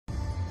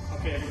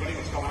Okay, everybody,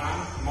 what's going on?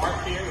 Mark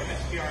here with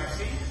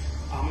SPRC.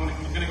 I'm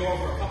going to go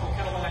over a couple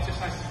kettlebell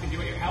exercises you can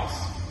do at your house.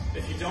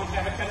 If you don't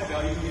have a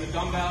kettlebell, you can use a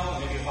dumbbell,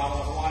 maybe a bottle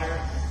of water.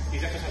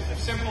 These exercises are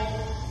simple.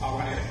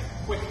 We're going to get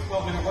a quick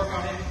 12-minute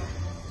workout in.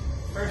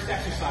 First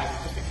exercise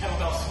is just a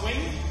kettlebell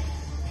swing.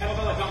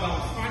 Kettlebell or dumbbell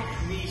in front,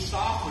 knees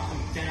soft, we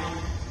come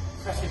down,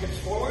 press your hips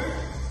forward.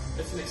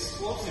 It's an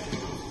explosive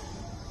move.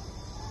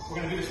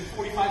 We're going to do this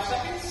for 45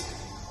 seconds.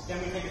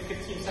 Then we take a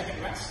 15-second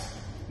rest.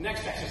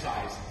 Next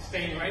exercise,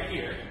 staying right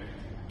here.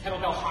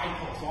 Kettlebell high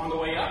pull. So on the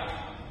way up,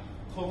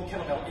 pull the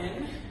kettlebell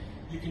in.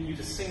 You can use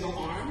a single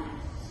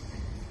arm.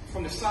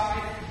 From the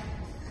side,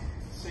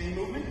 same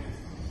movement.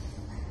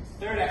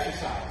 Third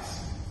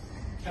exercise,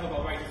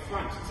 kettlebell right in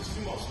front. It's a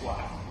sumo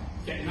squat.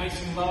 Get nice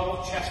and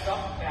low, chest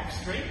up, back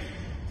straight,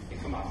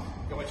 and come up.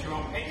 Go at your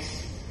own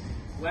pace.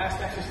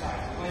 Last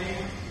exercise,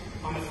 laying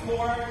on the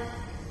floor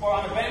or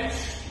on a bench,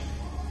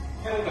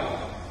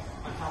 kettlebell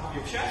on top of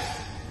your chest.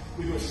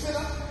 We do a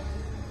sit-up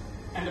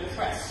and a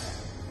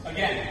press.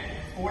 Again,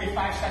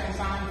 45 seconds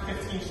on,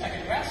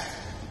 15-second rest.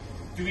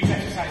 Do each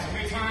exercise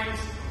 3 times,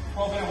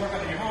 12-minute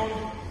workout on your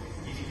own.